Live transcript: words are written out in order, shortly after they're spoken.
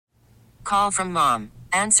call from mom.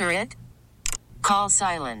 Answer it. Call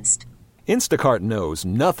silenced. Instacart knows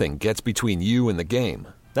nothing gets between you and the game.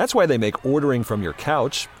 That's why they make ordering from your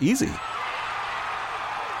couch easy.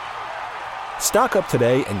 Stock up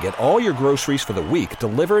today and get all your groceries for the week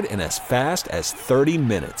delivered in as fast as 30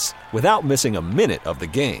 minutes without missing a minute of the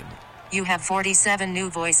game. You have 47 new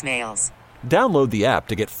voicemails. Download the app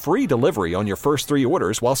to get free delivery on your first 3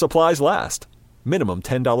 orders while supplies last. Minimum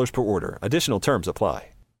 $10 per order. Additional terms apply.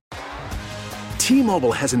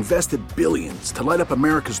 T-Mobile has invested billions to light up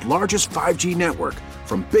America's largest 5G network,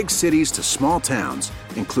 from big cities to small towns,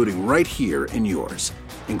 including right here in yours.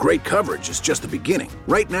 And great coverage is just the beginning.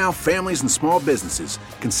 Right now, families and small businesses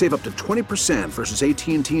can save up to 20% versus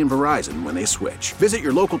AT&T and Verizon when they switch. Visit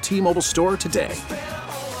your local T-Mobile store today.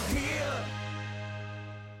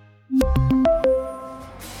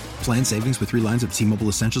 Plan savings with 3 lines of T-Mobile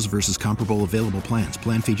Essentials versus comparable available plans.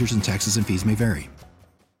 Plan features and taxes and fees may vary.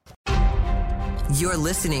 You're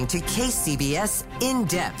listening to KCBS In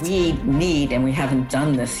Depth. We need, and we haven't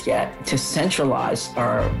done this yet, to centralize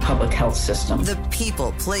our public health system. The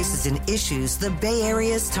people, places, and issues the Bay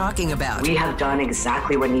Area is talking about. We have done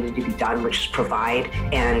exactly what needed to be done, which is provide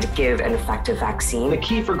and give an effective vaccine. The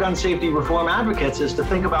key for gun safety reform advocates is to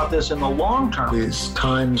think about this in the long term. These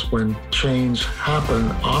times when change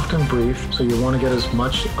happen, often brief, so you want to get as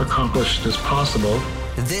much accomplished as possible.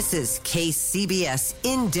 This is KCBS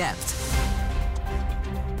In Depth.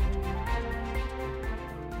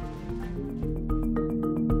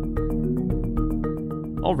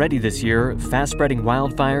 Already this year, fast-spreading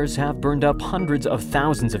wildfires have burned up hundreds of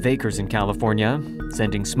thousands of acres in California,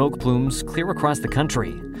 sending smoke plumes clear across the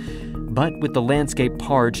country. But with the landscape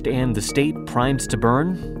parched and the state primed to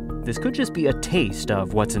burn, this could just be a taste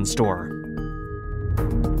of what's in store.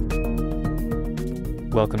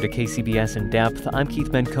 Welcome to KCBS In Depth. I'm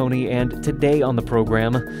Keith Menconi, and today on the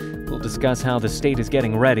program, we'll discuss how the state is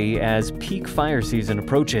getting ready as peak fire season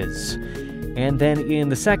approaches. And then in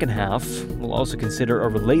the second half, we'll also consider a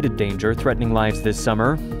related danger threatening lives this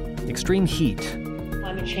summer: extreme heat.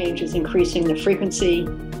 Climate change is increasing the frequency,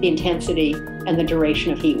 the intensity, and the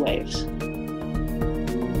duration of heat waves.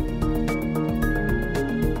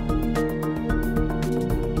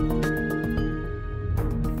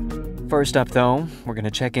 First up, though, we're going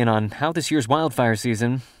to check in on how this year's wildfire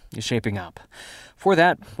season is shaping up. For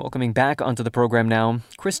that, welcoming back onto the program now,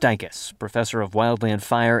 Chris Dykes, professor of wildland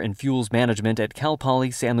fire and fuels management at Cal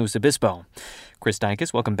Poly San Luis Obispo. Chris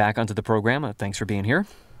Dykes, welcome back onto the program. Thanks for being here.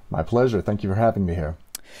 My pleasure. Thank you for having me here.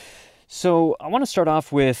 So I want to start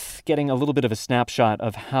off with getting a little bit of a snapshot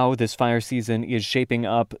of how this fire season is shaping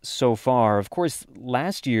up so far. Of course,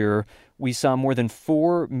 last year we saw more than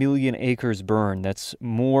 4 million acres burn. That's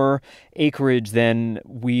more acreage than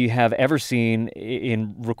we have ever seen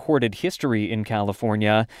in recorded history in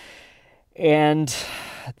California. And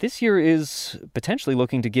this year is potentially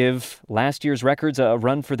looking to give last year's records a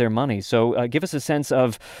run for their money. So give us a sense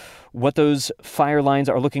of what those fire lines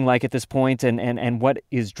are looking like at this point and what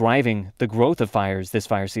is driving the growth of fires this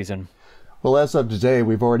fire season. Well, as of today,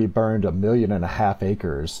 we've already burned 1.5 million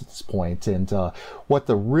acres at this point. And what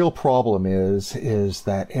the real problem is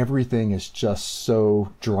that everything is just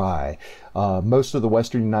so dry. Most of the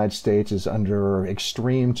western United States is under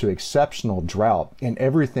extreme to exceptional drought, and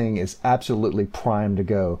everything is absolutely primed to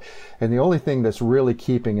go. And the only thing that's really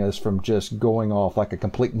keeping us from just going off like a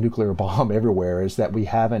complete nuclear bomb everywhere is that we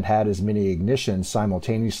haven't had as many ignitions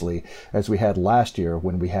simultaneously as we had last year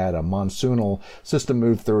when we had a monsoonal system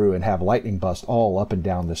move through and have lightning bust all up and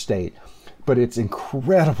down the state. But it's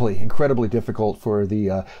incredibly difficult for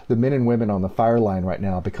the men and women on the fire line right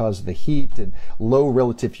now because of the heat and low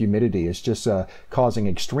relative humidity. It's just causing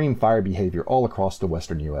extreme fire behavior all across the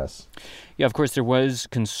western U.S. Yeah, of course, there was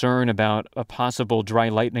concern about a possible dry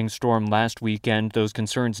lightning storm last weekend. Those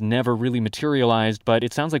concerns never really materialized, but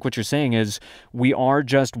it sounds like what you're saying is we are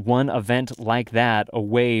just one event like that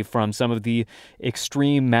away from some of the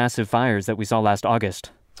extreme massive fires that we saw last August.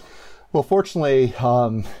 Well, fortunately,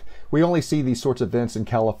 we only see these sorts of events in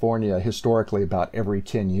California historically about every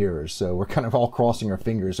 10 years. So we're kind of all crossing our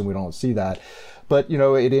fingers and we don't see that. But, you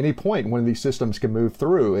know, at any point, one of these systems can move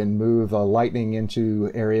through and move lightning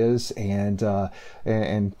into areas and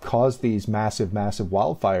cause these massive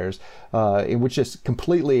wildfires, which just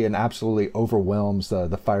completely and absolutely overwhelms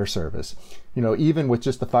the fire service. You know, even with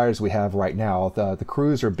just the fires we have right now, the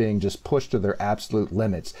crews are being just pushed to their absolute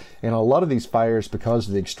limits. And a lot of these fires, because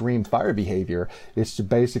of the extreme fire behavior, it's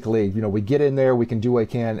basically, you know, we get in there, we can do what we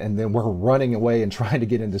can, and then we're running away and trying to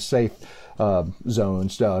get into safe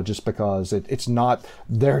zones just because it's not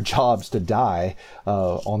their jobs to die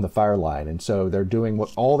on the fire line. And so they're doing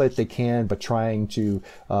all that they can, but trying to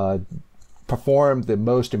perform the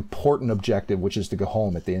most important objective, which is to go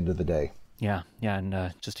home at the end of the day. Yeah,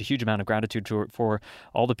 and just a huge amount of gratitude for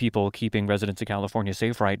all the people keeping residents of California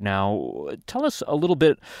safe right now. Tell us a little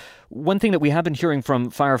bit. One thing that we have been hearing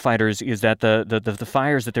from firefighters is that the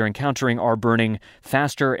fires that they're encountering are burning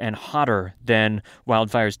faster and hotter than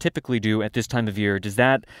wildfires typically do at this time of year. Does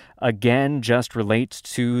that, again, just relate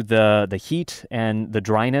to the heat and the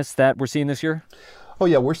dryness that we're seeing this year? Oh,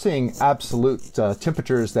 yeah, we're seeing absolute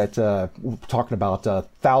temperatures that we're talking about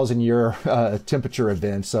 1,000-year temperature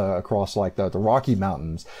events across like the Rocky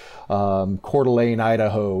Mountains. Coeur d'Alene,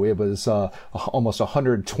 Idaho, it was almost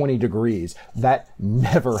 120 degrees. That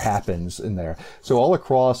never happens in there. So all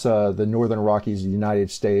across the northern Rockies of the United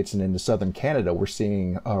States and into southern Canada, we're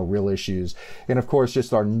seeing real issues. And of course,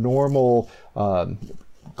 just our normal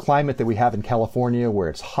climate that we have in California, where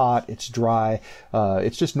it's hot, it's dry,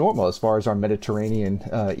 it's just normal as far as our Mediterranean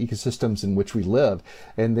ecosystems in which we live.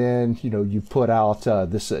 And then, you put out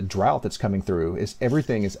this drought that's coming through.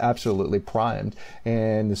 Everything is absolutely primed.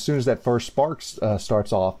 And as soon as that first spark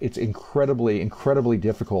starts off, it's incredibly, incredibly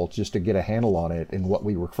difficult just to get a handle on it in what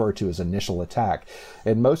we refer to as initial attack.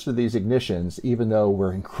 And most of these ignitions, even though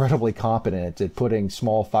we're incredibly competent at putting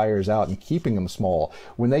small fires out and keeping them small,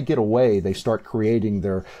 when they get away, they start creating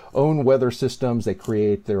their own weather systems. They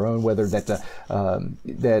create their own weather that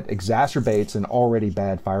exacerbates an already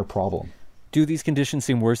bad fire problem. Do these conditions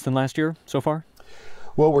seem worse than last year so far?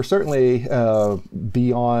 Well, we're certainly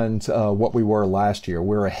beyond what we were last year.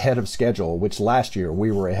 We're ahead of schedule, which last year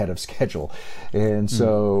we were ahead of schedule. And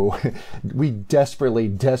so we desperately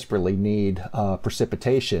need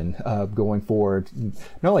precipitation going forward,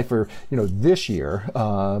 not only for, this year,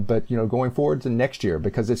 but, going forward to next year,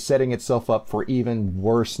 because it's setting itself up for even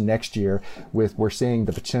worse next year. We're seeing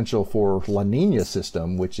the potential for La Nina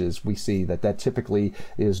system, which is, we see that typically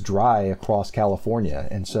is dry across California.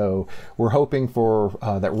 And so we're hoping for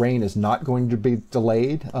that rain is not going to be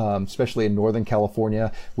delayed, especially in Northern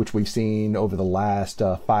California, which we've seen over the last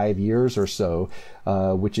 5 years or so,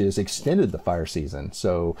 which has extended the fire season.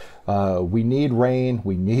 So we need rain,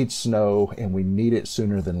 we need snow, and we need it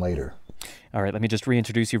sooner than later. All right, let me just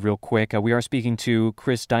reintroduce you real quick. We are speaking to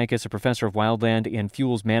Chris Dicus, a professor of wildland and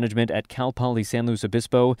fuels management at Cal Poly San Luis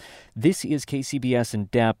Obispo. This is KCBS In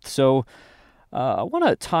Depth. So I want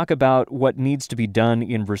to talk about what needs to be done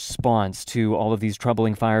in response to all of these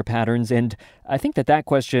troubling fire patterns. And I think that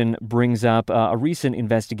question brings up a recent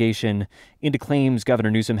investigation into claims Governor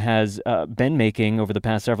Newsom has been making over the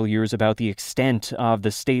past several years about the extent of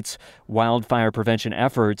the state's wildfire prevention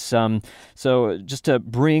efforts. So just to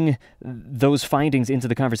bring those findings into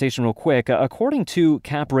the conversation real quick, according to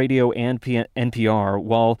Cap Radio and NPR,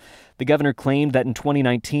 while the governor claimed that in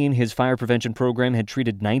 2019 his fire prevention program had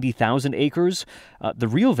treated 90,000 acres, the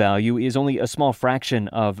real value is only a small fraction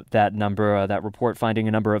of that number, that report finding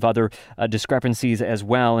a number of other discrepancies as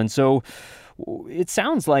well. And so it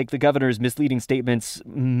sounds like the governor's misleading statements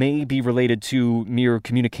may be related to mere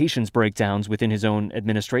communications breakdowns within his own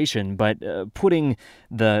administration. But putting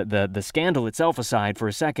the scandal itself aside for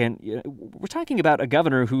a second, we're talking about a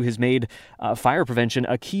governor who has made fire prevention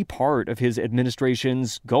a key part of his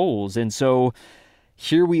administration's goals. And so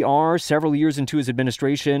here we are several years into his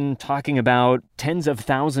administration talking about tens of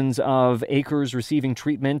thousands of acres receiving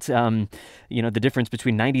treatment, the difference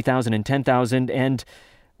between 90,000 and 10,000. And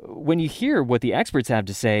when you hear what the experts have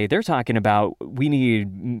to say, they're talking about we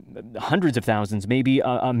need hundreds of thousands, maybe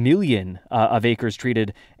a million of acres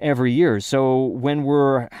treated every year. So when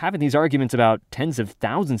we're having these arguments about tens of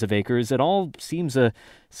thousands of acres, it all seems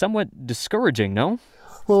somewhat discouraging, no?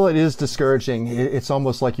 Well, it is discouraging. It's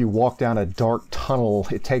almost like you walk down a dark tunnel.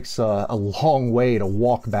 It takes a long way to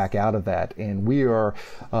walk back out of that. And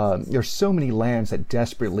there's so many lands that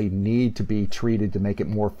desperately need to be treated to make it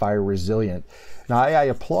more fire resilient. Now, I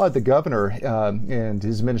applaud the governor and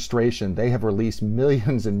his administration. They have released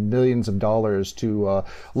millions and millions of dollars to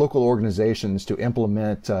local organizations to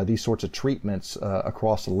implement these sorts of treatments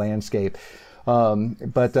across the landscape.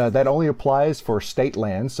 But that only applies for state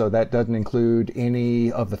lands, so that doesn't include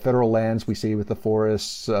any of the federal lands we see with the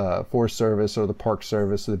Forest Service or the Park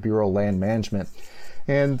Service or the Bureau of Land Management.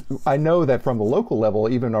 And I know that from the local level,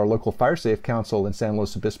 even our local Fire Safe Council in San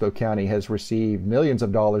Luis Obispo County has received millions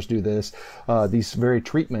of dollars to do this, these very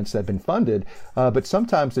treatments that have been funded. But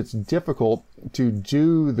sometimes it's difficult to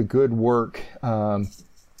do the good work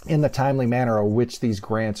in the timely manner in which these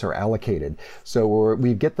grants are allocated. So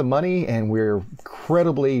we get the money and we're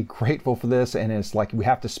incredibly grateful for this, and it's like we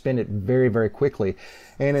have to spend it very, very quickly.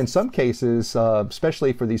 And in some cases,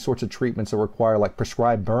 especially for these sorts of treatments that require like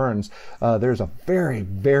prescribed burns, there's a very,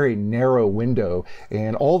 very narrow window,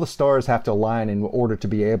 and all the stars have to align in order to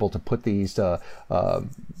be able to put these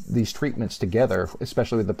treatments together,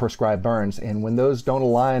 especially with the prescribed burns. And when those don't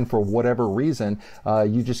align for whatever reason,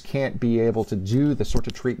 you just can't be able to do the sorts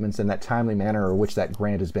of treatments in that timely manner in which that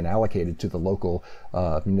grant has been allocated to the local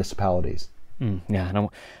municipalities.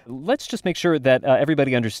 Let's just make sure that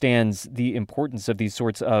everybody understands the importance of these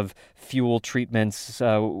sorts of fuel treatments.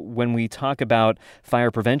 When we talk about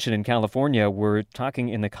fire prevention in California, we're talking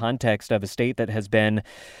in the context of a state that has been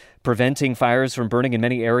preventing fires from burning in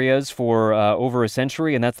many areas for over a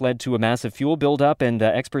century, and that's led to a massive fuel buildup. And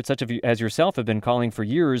experts such as yourself have been calling for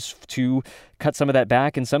years to cut some of that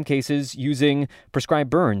back, in some cases using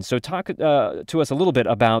prescribed burns. So talk to us a little bit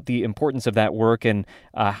about the importance of that work and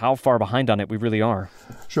how far behind on it we really are.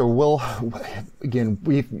 Sure. Well, again,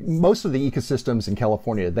 most of the ecosystems in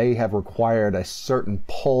California, they have required a certain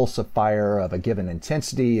pulse of fire of a given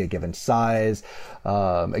intensity, a given size,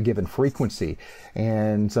 a given frequency.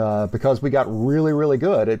 And because we got really, really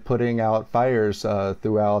good at putting out fires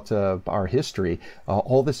throughout our history,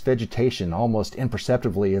 all this vegetation almost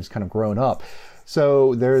imperceptibly has kind of grown up.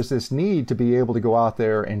 So there's this need to be able to go out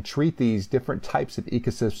there and treat these different types of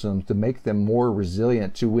ecosystems to make them more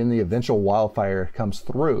resilient to when the eventual wildfire comes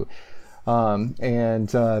through. And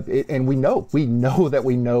we know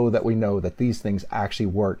that these things actually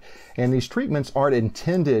work. And these treatments aren't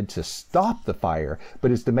intended to stop the fire,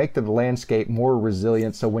 but it's to make the landscape more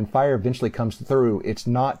resilient. So when fire eventually comes through, it's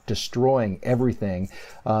not destroying everything.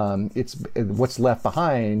 It's what's left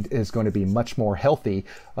behind is going to be much more healthy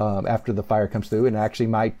after the fire comes through, and actually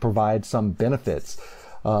might provide some benefits.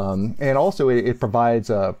 And also it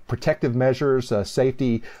provides protective measures,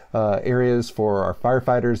 safety areas for our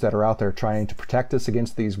firefighters that are out there trying to protect us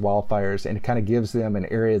against these wildfires, and it kind of gives them an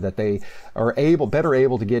area that they are better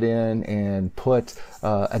able to get in and put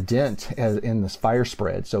a dent in this fire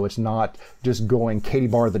spread, so it's not just going Katie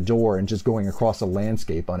bar the door and just going across the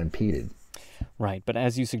landscape unimpeded. Right. But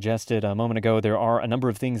as you suggested a moment ago, there are a number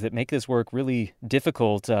of things that make this work really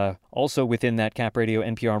difficult. Also within that Cap Radio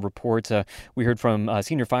NPR report, we heard from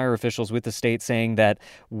senior fire officials with the state saying that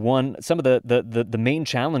some of the main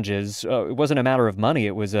challenges, it wasn't a matter of money.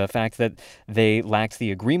 It was a fact that they lacked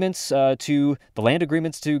the land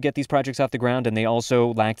agreements to get these projects off the ground, and they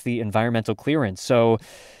also lacked the environmental clearance. So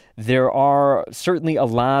there are certainly a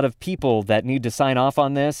lot of people that need to sign off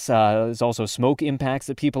on this. There's also smoke impacts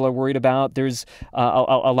that people are worried about. There's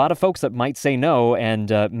a lot of folks that might say no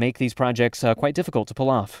and make these projects quite difficult to pull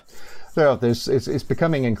off. So it's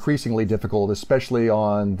becoming increasingly difficult, especially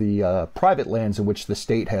on the private lands in which the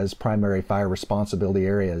state has primary fire responsibility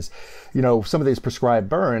areas. You know, some of these prescribed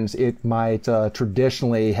burns, it might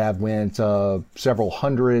traditionally have went several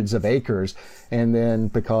hundreds of acres. And then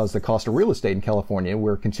because the cost of real estate in California,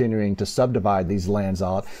 we're continuing to subdivide these lands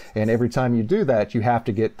out. And every time you do that, you have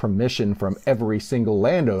to get permission from every single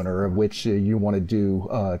landowner of which you want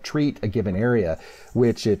to treat a given area,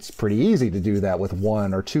 which it's pretty easy to do that with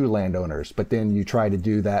one or two landowners. But then you try to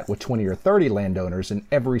do that with 20 or 30 landowners, and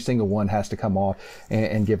every single one has to come off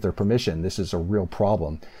and give their permission. This is a real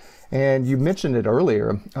problem. And you mentioned it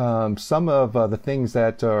earlier, some of the things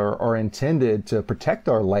that are intended to protect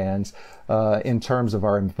our lands in terms of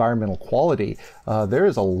our environmental quality, there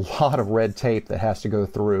is a lot of red tape that has to go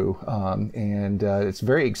through, and it's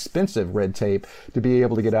very expensive red tape to be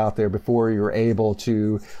able to get out there before you're able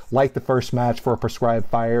to light the first match for a prescribed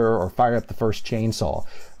fire or fire up the first chainsaw.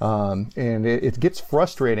 And it gets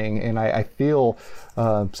frustrating, and I feel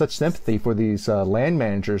such sympathy for these land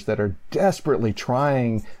managers that are desperately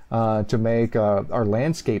trying to make our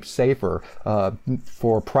landscape safer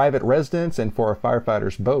for private residents and for our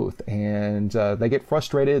firefighters both. And they get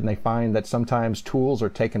frustrated, and they find that sometimes tools are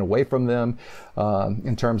taken away from them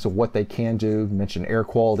in terms of what they can do. You mentioned air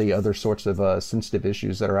quality, other sorts of sensitive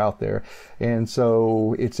issues that are out there. And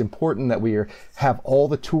so it's important that we have all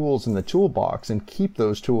the tools in the toolbox and keep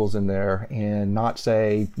those tools in there, and not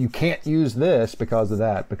say you can't use this because of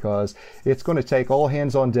that, because it's going to take all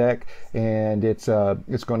hands on deck, and it's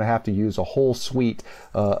going to have to use a whole suite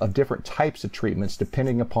of different types of treatments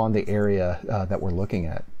depending upon the area that we're looking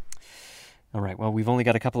at. All right. Well, we've only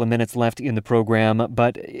got a couple of minutes left in the program,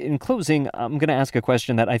 but in closing, I'm going to ask a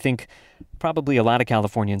question that I think probably a lot of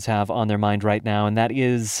Californians have on their mind right now, and that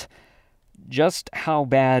is just how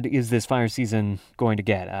bad is this fire season going to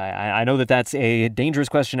get? I know that that's a dangerous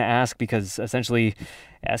question to ask because essentially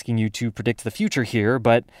asking you to predict the future here,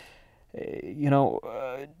 but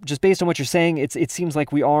just based on what you're saying, it seems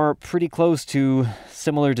like we are pretty close to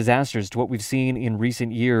similar disasters to what we've seen in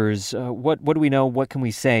recent years. What do we know? What can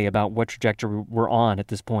we say about what trajectory we're on at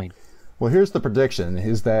this point? Well, here's the prediction,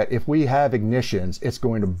 is that if we have ignitions, it's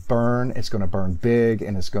going to burn big,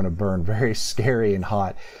 and it's going to burn very scary and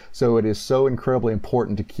hot. So it is so incredibly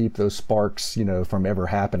important to keep those sparks, from ever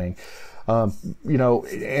happening. And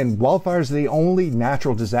wildfires are the only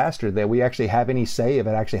natural disaster that we actually have any say of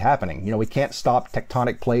it actually happening. We can't stop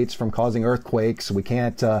tectonic plates from causing earthquakes. We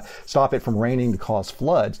can't stop it from raining to cause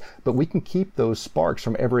floods, but we can keep those sparks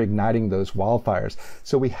from ever igniting those wildfires.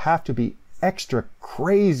 So we have to be extra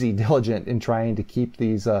crazy diligent in trying to keep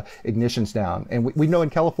these ignitions down. And we know in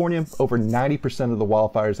California, over 90% of the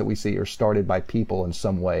wildfires that we see are started by people in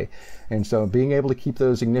some way. And so being able to keep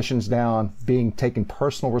those ignitions down, taking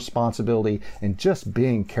personal responsibility, and just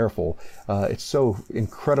being careful, it's so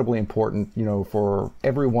incredibly important, for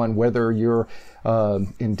everyone, whether you're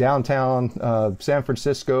in downtown San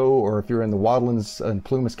Francisco or if you're in the Waterlands and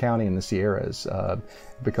Plumas County in the Sierras,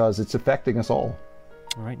 because it's affecting us all.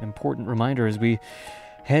 All right, an important reminder as we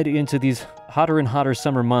head into these hotter and hotter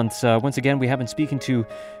summer months. Once again, we have been speaking to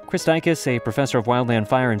Chris Dicus, a professor of wildland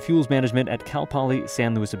fire and fuels management at Cal Poly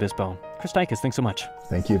San Luis Obispo. Chris Dicus, thanks so much.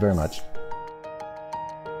 Thank you very much.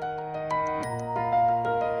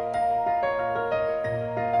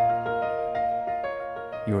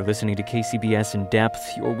 You're listening to KCBS In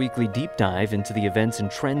Depth, your weekly deep dive into the events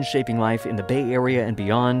and trends shaping life in the Bay Area and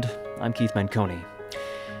beyond. I'm Keith Manconi.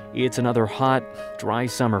 It's another hot, dry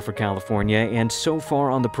summer for California, and so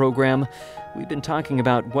far on the program, we've been talking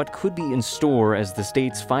about what could be in store as the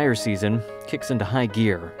state's fire season kicks into high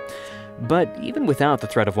gear. But even without the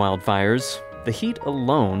threat of wildfires, the heat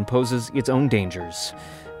alone poses its own dangers.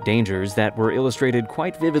 Dangers that were illustrated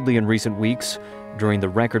quite vividly in recent weeks during the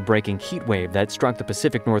record-breaking heat wave that struck the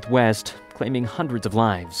Pacific Northwest, claiming hundreds of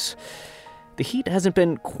lives. The heat hasn't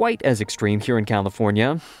been quite as extreme here in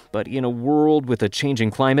California, but in a world with a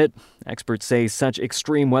changing climate, experts say such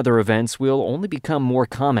extreme weather events will only become more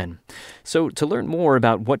common. So to learn more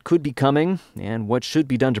about what could be coming and what should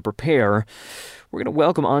be done to prepare, we're going to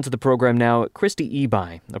welcome onto the program now Christy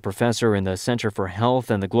Ebi, a professor in the Center for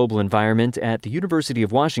Health and the Global Environment at the University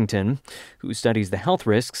of Washington, who studies the health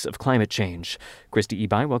risks of climate change. Christy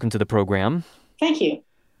Ebi, welcome to the program. Thank you.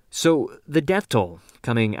 So the death toll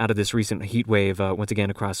coming out of this recent heat wave, once again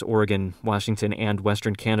across Oregon, Washington, and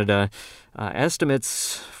Western Canada,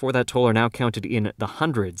 estimates for that toll are now counted in the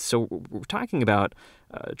hundreds. So we're talking about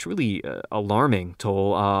a truly alarming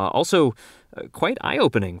toll, also quite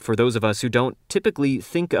eye-opening for those of us who don't typically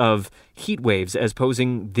think of heat waves as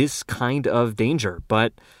posing this kind of danger.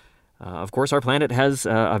 But of course, our planet has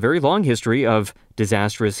a very long history of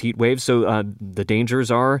disastrous heat waves, so the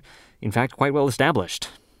dangers are, in fact, quite well established.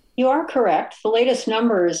 You are correct. The latest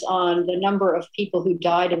numbers on the number of people who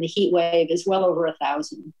died in the heat wave is well over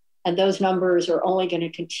 1,000. And those numbers are only going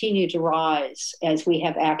to continue to rise as we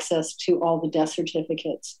have access to all the death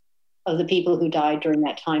certificates of the people who died during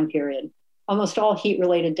that time period. Almost all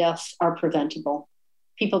heat-related deaths are preventable.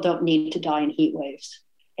 People don't need to die in heat waves.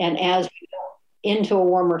 And as we go into a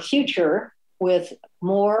warmer future with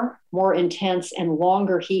more intense and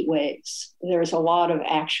longer heat waves, there's a lot of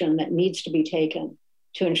action that needs to be taken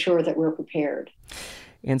to ensure that we're prepared.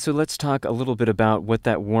 And so let's talk a little bit about what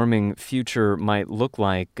that warming future might look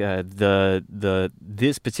like.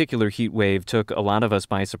 This particular heat wave took a lot of us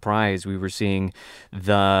by surprise. We were seeing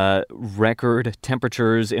the record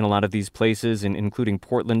temperatures in a lot of these places, including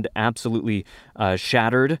Portland, absolutely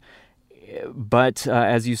shattered. But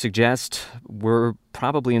as you suggest, we're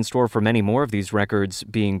probably in store for many more of these records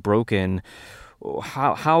being broken.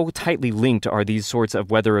 How tightly linked are these sorts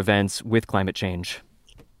of weather events with climate change?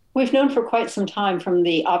 We've known for quite some time from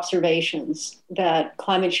the observations that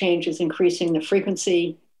climate change is increasing the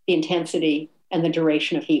frequency, the intensity, and the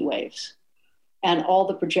duration of heat waves. And all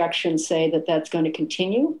the projections say that that's going to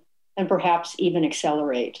continue and perhaps even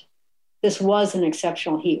accelerate. This was an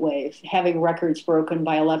exceptional heat wave. Having records broken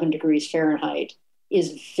by 11 degrees Fahrenheit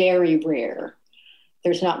is very rare.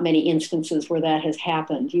 There's not many instances where that has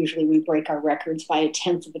happened. Usually we break our records by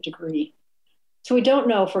 1/10 of a degree. So we don't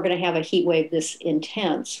know if we're going to have a heat wave this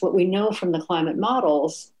intense. What we know from the climate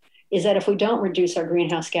models is that if we don't reduce our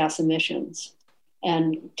greenhouse gas emissions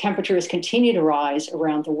and temperatures continue to rise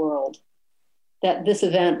around the world, that this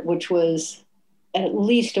event, which was at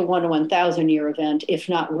least a 1 to 1,000 year event, if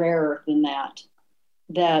not rarer than that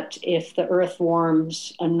that if the Earth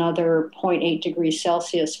warms another 0.8 degrees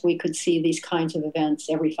Celsius, we could see these kinds of events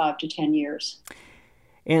every 5 to 10 years.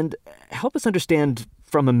 And help us understand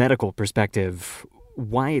from a medical perspective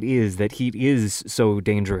why it is that heat is so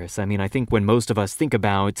dangerous. I mean, I think when most of us think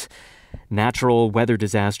about natural weather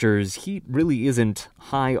disasters, heat really isn't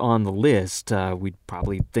high on the list. We'd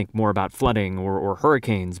probably think more about flooding or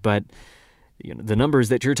hurricanes, but the numbers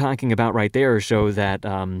that you're talking about right there show that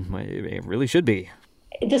it really should be.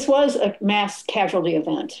 This was a mass casualty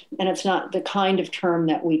event, and it's not the kind of term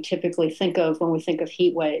that we typically think of when we think of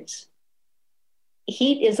heat waves.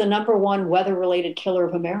 Heat is the number one weather-related killer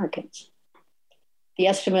of Americans. The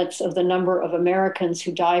estimates of the number of Americans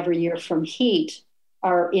who die every year from heat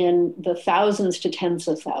are in the thousands to tens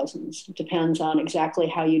of thousands. It depends on exactly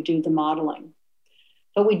how you do the modeling.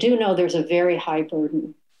 But we do know there's a very high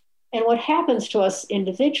burden. And what happens to us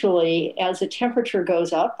individually, as the temperature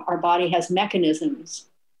goes up, our body has mechanisms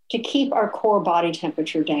to keep our core body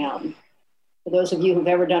temperature down. For those of you who've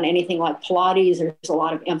ever done anything like Pilates, there's a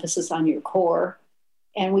lot of emphasis on your core.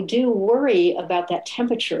 And we do worry about that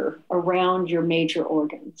temperature around your major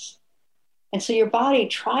organs. And so your body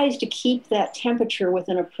tries to keep that temperature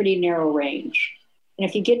within a pretty narrow range. And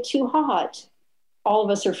if you get too hot, all of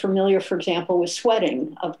us are familiar, for example, with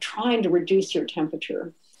sweating, of trying to reduce your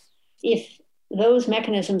temperature. If those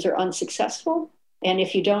mechanisms are unsuccessful, and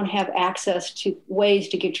if you don't have access to ways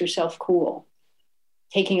to get yourself cool,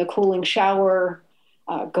 taking a cooling shower,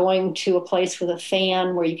 going to a place with a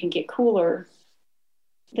fan where you can get cooler,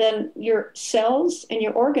 then your cells and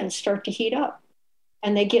your organs start to heat up.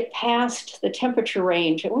 And they get past the temperature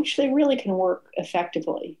range at which they really can work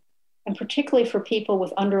effectively. And particularly for people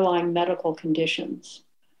with underlying medical conditions,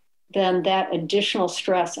 then that additional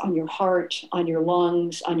stress on your heart, on your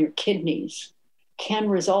lungs, on your kidneys can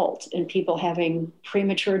result in people having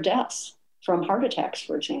premature deaths from heart attacks,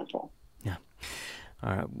 for example. Yeah.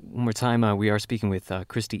 One more time, we are speaking with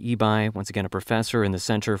Christy Ebi, once again a professor in the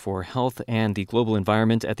Center for Health and the Global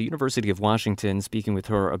Environment at the University of Washington, speaking with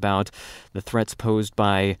her about the threats posed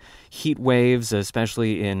by heat waves,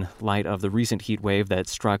 especially in light of the recent heat wave that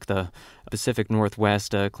struck the Pacific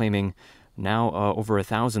Northwest, claiming now over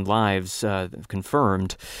 1,000 lives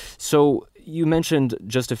confirmed. So you mentioned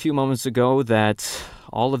just a few moments ago that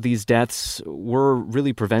all of these deaths were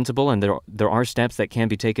really preventable, and there are steps that can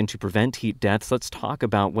be taken to prevent heat deaths. Let's talk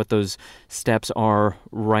about what those steps are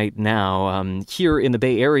right now. Here in the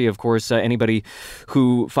Bay Area, of course, anybody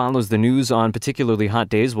who follows the news on particularly hot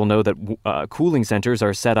days will know that cooling centers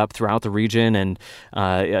are set up throughout the region, and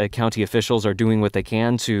county officials are doing what they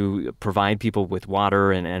can to provide people with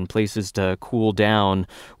water and places to cool down.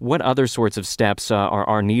 What other sorts of steps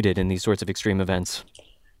are needed in these sorts of extreme events?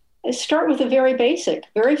 I start with the very basic.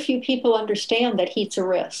 Very few people understand that heat's a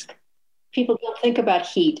risk. People don't think about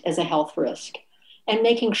heat as a health risk. And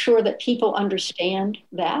making sure that people understand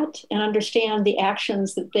that and understand the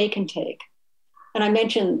actions that they can take. And I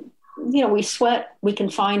mentioned, we sweat. We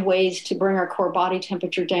can find ways to bring our core body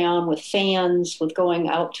temperature down with fans, with going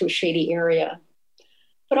out to a shady area.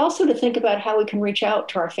 But also to think about how we can reach out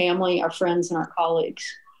to our family, our friends, and our colleagues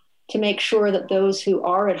to make sure that those who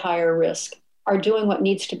are at higher risk are doing what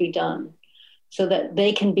needs to be done so that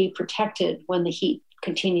they can be protected when the heat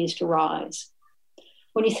continues to rise.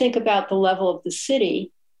 When you think about the level of the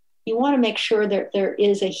city, you want to make sure that there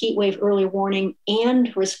is a heat wave early warning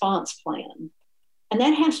and response plan. And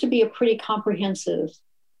that has to be a pretty comprehensive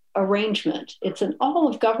arrangement. It's an all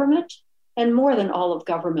of government and more than all of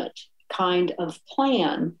government kind of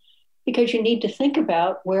plan, because you need to think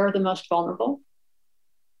about where are the most vulnerable.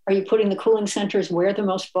 Are you putting the cooling centers where the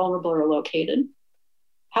most vulnerable are located?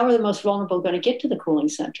 How are the most vulnerable going to get to the cooling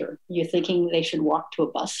center? Are you thinking they should walk to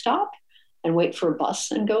a bus stop and wait for a bus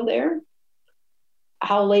and go there?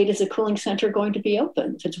 How late is a cooling center going to be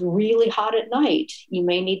open? If it's really hot at night, you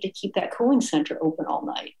may need to keep that cooling center open all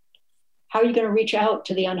night. How are you going to reach out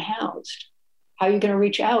to the unhoused? How are you going to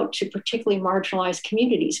reach out to particularly marginalized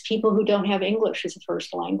communities, people who don't have English as a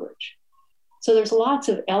first language? So there's lots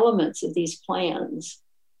of elements of these plans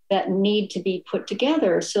that need to be put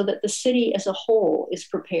together so that the city as a whole is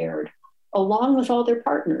prepared, along with all their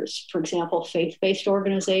partners, for example, faith-based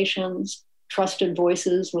organizations, trusted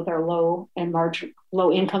voices with our low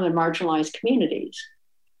income and marginalized communities,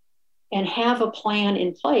 and have a plan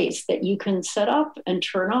in place that you can set up and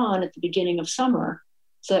turn on at the beginning of summer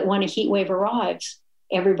so that when a heat wave arrives,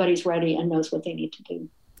 everybody's ready and knows what they need to do.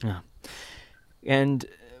 Yeah. And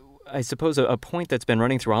I suppose a point that's been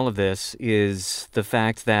running through all of this is the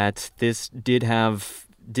fact that this did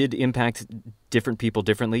impact different people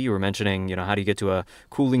differently? You were mentioning, how do you get to a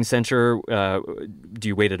cooling center? Do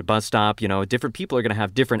you wait at a bus stop? Different people are going to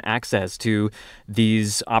have different access to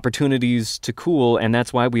these opportunities to cool, and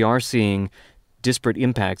that's why we are seeing disparate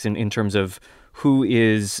impacts in terms of who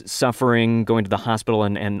is suffering, going to the hospital,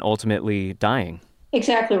 and ultimately dying.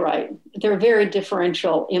 Exactly right. There are very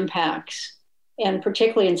differential impacts. And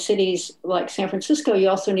particularly in cities like San Francisco, you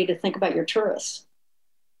also need to think about your tourists.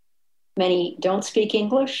 Many don't speak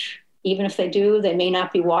English. Even if they do, they may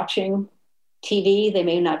not be watching TV. They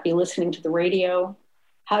may not be listening to the radio.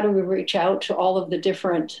 How do we reach out to all of the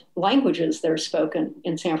different languages that are spoken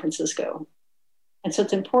in San Francisco? And so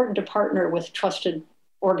it's important to partner with trusted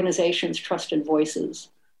organizations, trusted voices,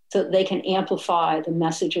 so that they can amplify the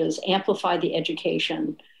messages, amplify the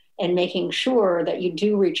education, and making sure that you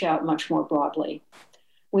do reach out much more broadly.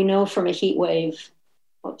 We know from a heat wave,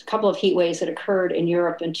 a couple of heat waves that occurred in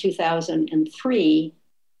Europe in 2003,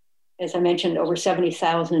 as I mentioned, over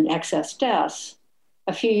 70,000 in excess deaths.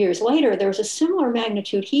 A few years later, there was a similar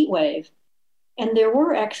magnitude heat wave, and there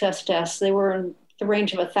were excess deaths. They were in the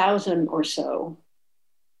range of 1,000 or so,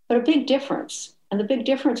 but a big difference. And the big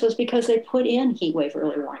difference was because they put in heat wave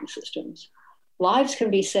early warning systems. Lives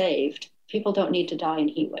can be saved. People don't need to die in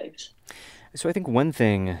heat waves. So I think one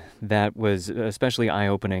thing that was especially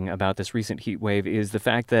eye-opening about this recent heat wave is the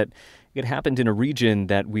fact that it happened in a region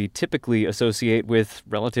that we typically associate with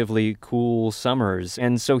relatively cool summers.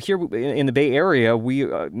 And so here in the Bay Area,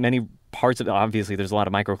 many parts of obviously there's a lot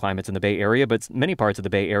of microclimates in the Bay Area, but many parts of the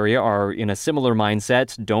Bay Area are in a similar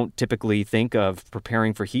mindset, don't typically think of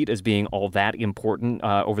preparing for heat as being all that important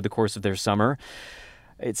over the course of their summer.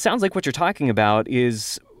 It sounds like what you're talking about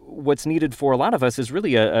is what's needed for a lot of us is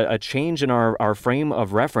really a change in our frame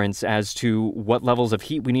of reference as to what levels of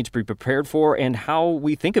heat we need to be prepared for and how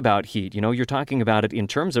we think about heat. You're talking about it in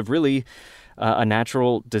terms of really a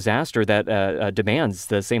natural disaster that demands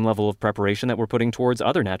the same level of preparation that we're putting towards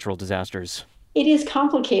other natural disasters. It is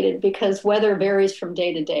complicated because weather varies from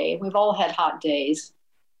day to day. We've all had hot days.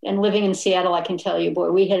 And living in Seattle, I can tell you,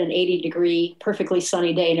 boy, we had an 80-degree, perfectly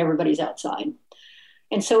sunny day and everybody's outside.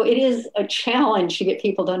 And so it is a challenge to get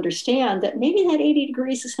people to understand that maybe that 80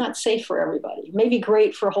 degrees is not safe for everybody. It may be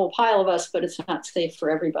great for a whole pile of us, but it's not safe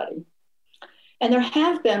for everybody. And there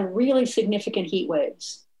have been really significant heat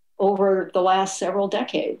waves over the last several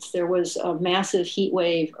decades. There was a massive heat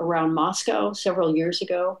wave around Moscow several years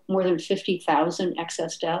ago, more than 50,000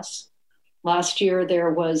 excess deaths. Last year,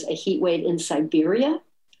 there was a heat wave in Siberia,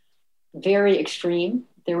 very extreme.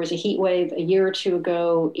 There was a heat wave a year or two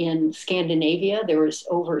ago in Scandinavia. There was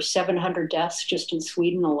over 700 deaths just in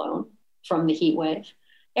Sweden alone from the heat wave.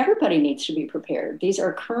 Everybody needs to be prepared. These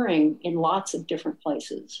are occurring in lots of different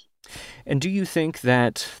places. And do you think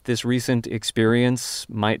that this recent experience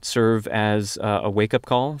might serve as a wake-up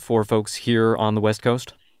call for folks here on the West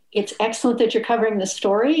Coast? It's excellent that you're covering this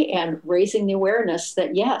story and raising the awareness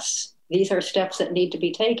that, yes, these are steps that need to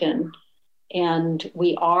be taken. And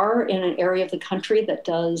we are in an area of the country that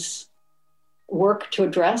does work to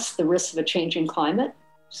address the risks of a changing climate.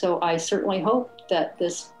 So I certainly hope that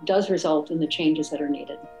this does result in the changes that are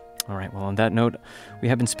needed. All right. Well, on that note, we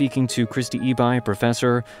have been speaking to Christy Eby,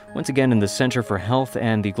 professor, once again in the Center for Health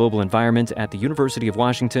and the Global Environment at the University of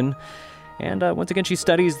Washington. And once again, she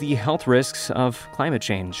studies the health risks of climate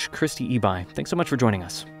change. Christy Eby, thanks so much for joining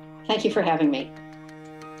us. Thank you for having me.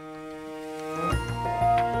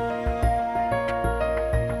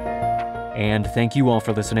 And thank you all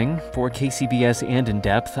for listening. For KCBS and In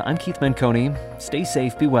Depth, I'm Keith Menconi. Stay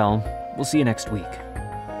safe, be well. We'll see you next week.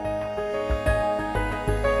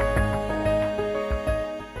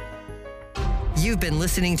 You've been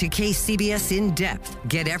listening to KCBS In Depth.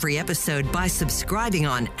 Get every episode by subscribing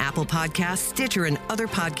on Apple Podcasts, Stitcher, and other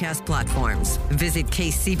podcast platforms. Visit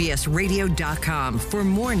kcbsradio.com for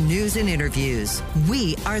more news and interviews.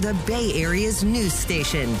 We are the Bay Area's news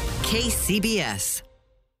station, KCBS.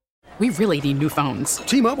 We really need new phones.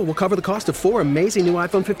 T-Mobile will cover the cost of 4 amazing new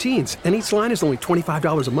iPhone 15s, and each line is only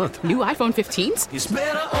 $25 a month. New iPhone 15s? It's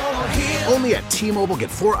better over here. Only at T-Mobile, get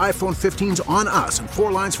 4 iPhone 15s on us and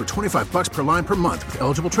 4 lines for $25 per line per month with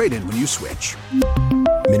eligible trade-in when you switch.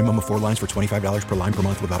 Minimum of 4 lines for $25 per line per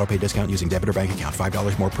month with autopay discount using debit or bank account.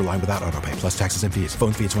 $5 more per line without autopay, plus taxes and fees.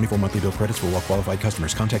 Phone fee at 24 monthly bill credits for well-qualified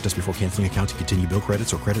customers. Contact us before canceling account to continue bill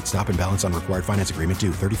credits or credit stop and balance on required finance agreement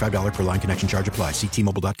due. $35 per line connection charge applies. See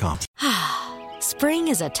T-Mobile.com. Spring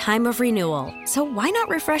is a time of renewal, so why not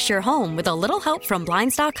refresh your home with a little help from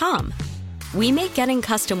Blinds.com? We make getting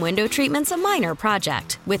custom window treatments a minor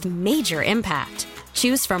project with major impact.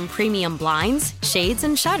 Choose from premium blinds, shades,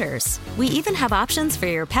 and shutters. We even have options for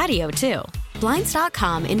your patio, too.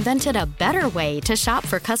 Blinds.com invented a better way to shop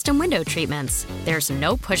for custom window treatments. There's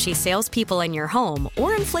no pushy salespeople in your home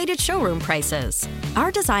or inflated showroom prices.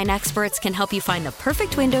 Our design experts can help you find the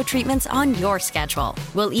perfect window treatments on your schedule.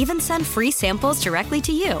 We'll even send free samples directly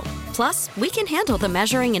to you. Plus, we can handle the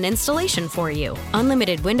measuring and installation for you.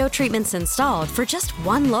 Unlimited window treatments installed for just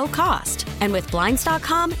one low cost. And with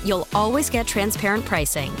Blinds.com, you'll always get transparent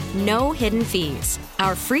pricing. No hidden fees.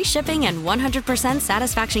 Our free shipping and 100%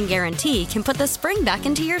 satisfaction guarantee can put the spring back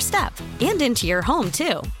into your step and into your home,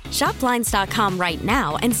 too. Shop Blinds.com right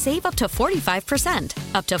now and save up to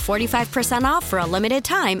 45%. Up to 45% off for a limited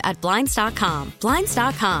time at Blinds.com.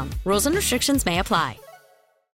 Blinds.com. Rules and restrictions may apply.